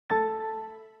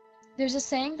There's a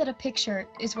saying that a picture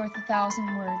is worth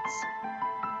 1,000 words.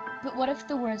 But what if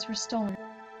the words were stolen?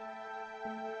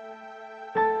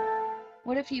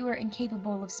 What if you were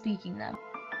incapable of speaking them?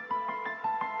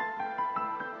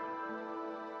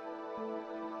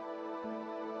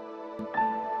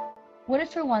 What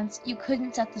if for once you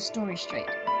couldn't set the story straight?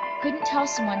 Couldn't tell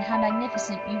someone how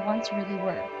magnificent you once really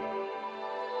were?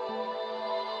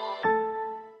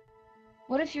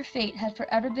 What if your fate had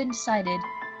forever been decided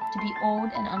to be old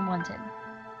and unwanted?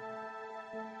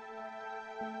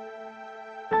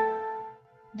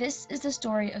 This is the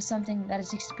story of something that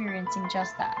is experiencing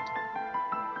just that.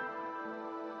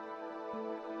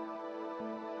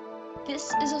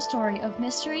 This is a story of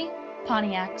mystery,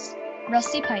 Pontiacs,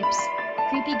 rusty pipes,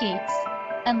 creepy gates,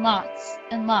 and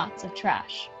lots of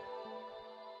trash.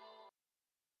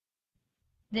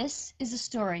 This is a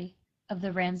story of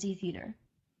the Ramsey Theater.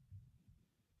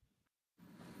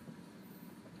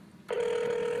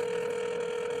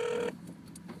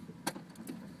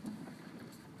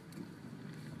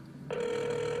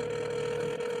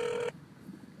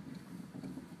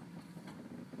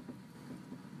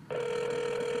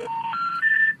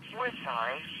 We're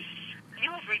sorry.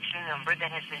 You have reached a number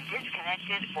that has been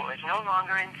disconnected or is no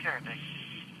longer in service.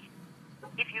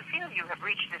 If you feel you have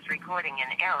reached this recording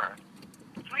in error,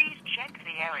 please check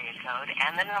the area code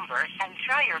and the number and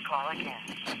try your call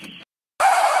again.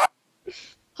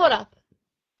 Hold up.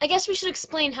 I guess we should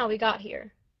explain how we got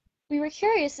here. We were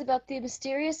curious about the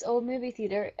mysterious old movie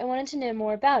theater and wanted to know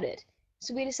more about it,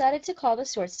 so we decided to call the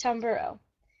Swartztown Borough.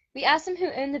 We asked them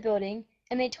who owned the building,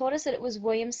 and they told us that it was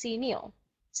William C. Neal.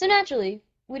 So naturally,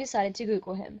 we decided to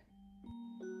Google him.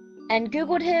 And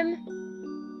Googled him,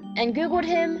 and Googled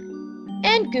him,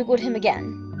 and Googled him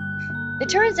again. It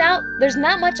turns out there's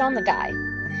not much on the guy.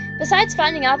 Besides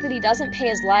finding out that he doesn't pay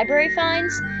his library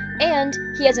fines, and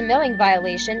he has a mowing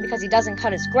violation because he doesn't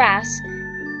cut his grass,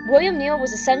 William Neal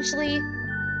was essentially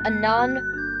a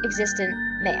non-existent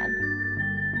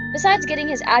man. Besides getting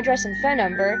his address and phone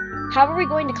number, how were we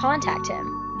going to contact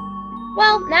him?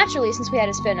 Well, naturally, since we had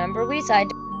his phone number, we decided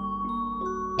to...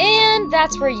 And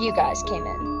that's where you guys came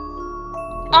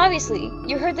in. Obviously,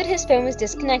 you heard that his phone was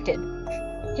disconnected.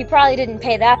 He probably didn't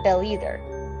pay that bill either.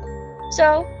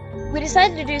 So, we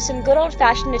decided to do some good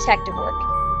old-fashioned detective work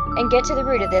and get to the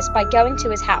root of this by going to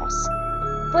his house.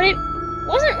 But it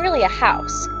wasn't really a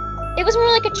house. It was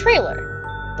more like a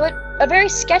trailer, but a very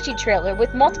sketchy trailer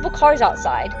with multiple cars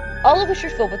outside, all of which were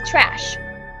filled with trash.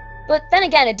 But then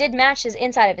again, it did match his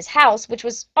inside of his house, which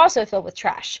was also filled with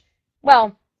trash.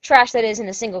 Well, trash that isn't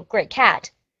a single gray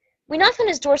cat. We knocked on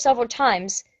his door several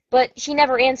times, but he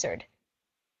never answered.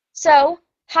 So,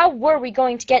 how were we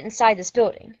going to get inside this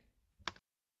building?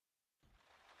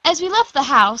 As we left the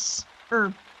house,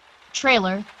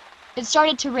 trailer, it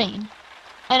started to rain.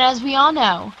 And as we all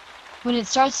know, when it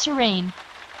starts to rain,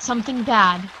 something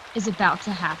bad is about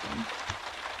to happen.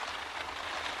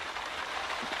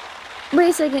 Wait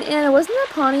a second, Anna, wasn't that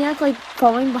Pontiac,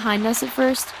 following behind us at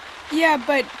first? Yeah,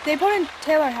 but they put in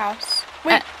Taylor House.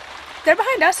 Wait, they're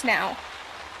behind us now.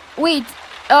 Wait,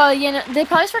 yeah, no, they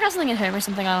probably forgot something at home or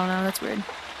something, I don't know, that's weird.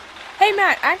 Hey,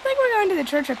 Matt, act like we're going to the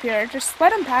church up here. Just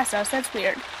let them pass us, that's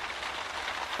weird.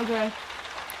 Okay.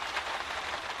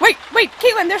 Wait,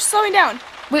 Caitlin, they're slowing down.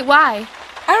 Wait, why?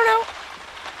 I don't know.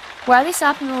 Why are they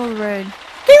stopping in the middle of the road?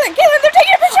 Caitlin, they're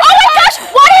taking a picture! Oh my gosh!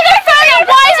 Why is their phone out?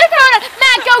 Why is their phone out?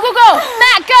 Matt, go!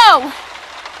 Matt,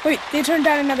 go! Wait, they turned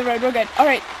down another road. We're good.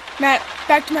 Alright, Matt,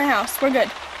 back to my house. We're good.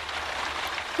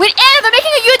 Wait, Anna, they're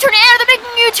making a U-turn! Anna, they're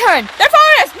making a U-turn! They're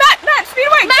following us! Matt, speed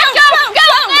away! Matt, go!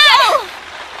 Matt!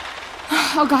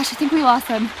 Oh gosh, I think we lost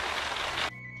them.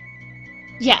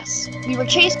 Yes, we were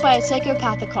chased by a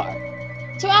psychopathic car.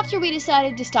 So after we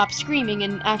decided to stop screaming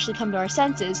and actually come to our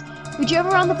senses, we drove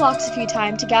around the blocks a few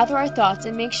times to gather our thoughts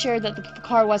and make sure that the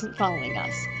car wasn't following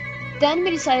us. Then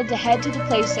we decided to head to the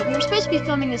place that we were supposed to be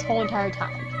filming this whole entire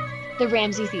time, the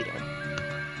Ramsey Theater.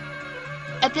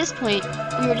 At this point,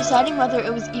 we were deciding whether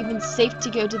it was even safe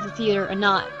to go to the theater or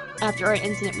not after our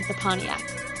incident with the Pontiac.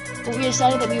 But we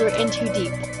decided that we were in too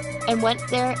deep, and went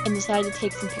there and decided to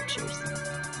take some pictures.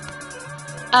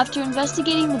 After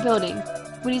investigating the building,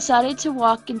 we decided to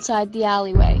walk inside the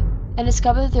alleyway and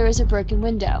discovered that there was a broken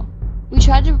window. We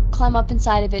tried to climb up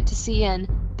inside of it to see in,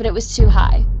 but it was too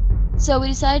high. So we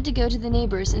decided to go to the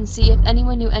neighbors and see if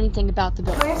anyone knew anything about the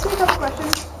building. Can I ask you a couple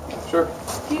questions? Sure.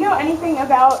 Do you know anything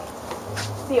about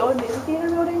the old movie theater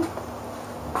building?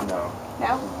 No.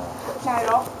 No? Not at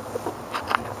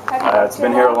all? It's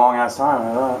been here a long ass time,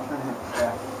 I thought.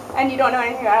 Yeah. And you don't know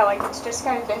anything about it, it's just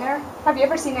kind of been there? Have you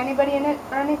ever seen anybody in it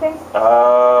or anything?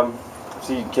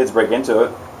 See kids break into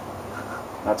it.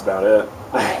 That's about it.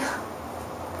 Okay.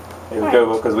 They would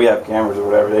go, because we have cameras or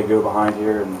whatever, they'd go behind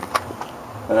here, and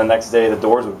the next day the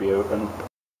doors would be open.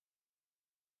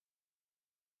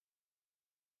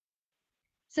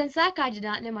 Since that guy did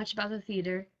not know much about the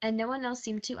theater, and no one else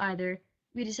seemed to either,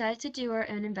 we decided to do our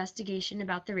own investigation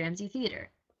about the Ramsey Theater.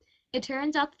 It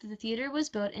turns out that the theater was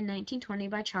built in 1920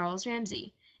 by Charles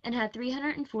Ramsey, and had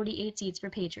 348 seats for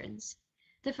patrons.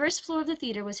 The first floor of the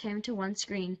theater was home to one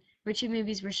screen, where 2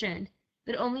 movies were shown,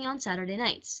 but only on Saturday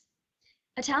nights.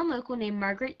 A town local named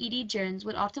Margaret E.D. Jones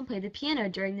would often play the piano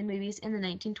during the movies in the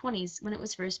 1920s when it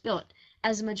was first built,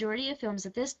 as the majority of films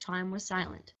at this time was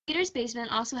silent. The theater's basement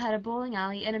also had a bowling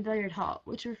alley and a billiard hall,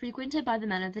 which were frequented by the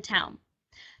men of the town.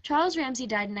 Charles Ramsey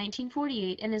died in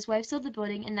 1948, and his wife sold the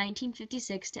building in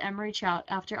 1956 to Emery Trout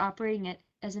after operating it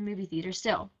as a movie theater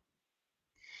still.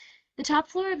 The top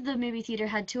floor of the movie theater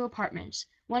had 2 apartments,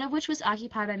 one of which was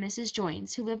occupied by Mrs.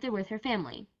 Joines, who lived there with her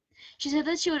family. She said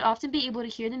that she would often be able to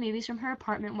hear the movies from her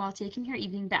apartment while taking her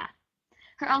evening bath.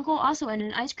 Her uncle also owned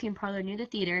an ice cream parlor near the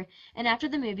theater, and after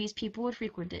the movies people would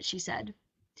frequent it, she said.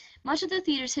 Much of the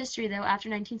theater's history, though, after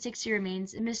 1960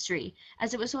 remains a mystery,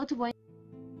 as it was sold to William.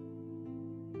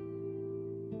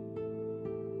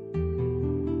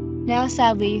 Now,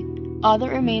 sadly, all that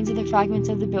remains are the fragments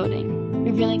of the building,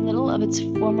 revealing little of its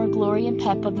former glory and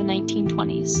pep of the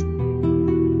 1920s.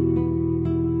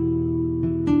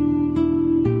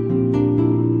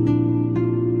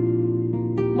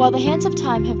 While the hands of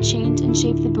time have changed and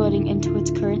shaped the building into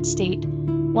its current state,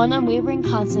 one unwavering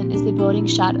constant is the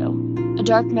building's shadow, a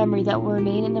dark memory that will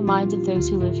remain in the minds of those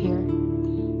who live here.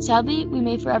 Sadly, we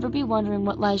may forever be wondering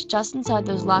what lies just inside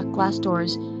those locked glass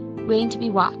doors, waiting to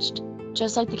be watched,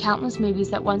 just like the countless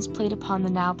movies that once played upon the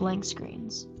now blank screen.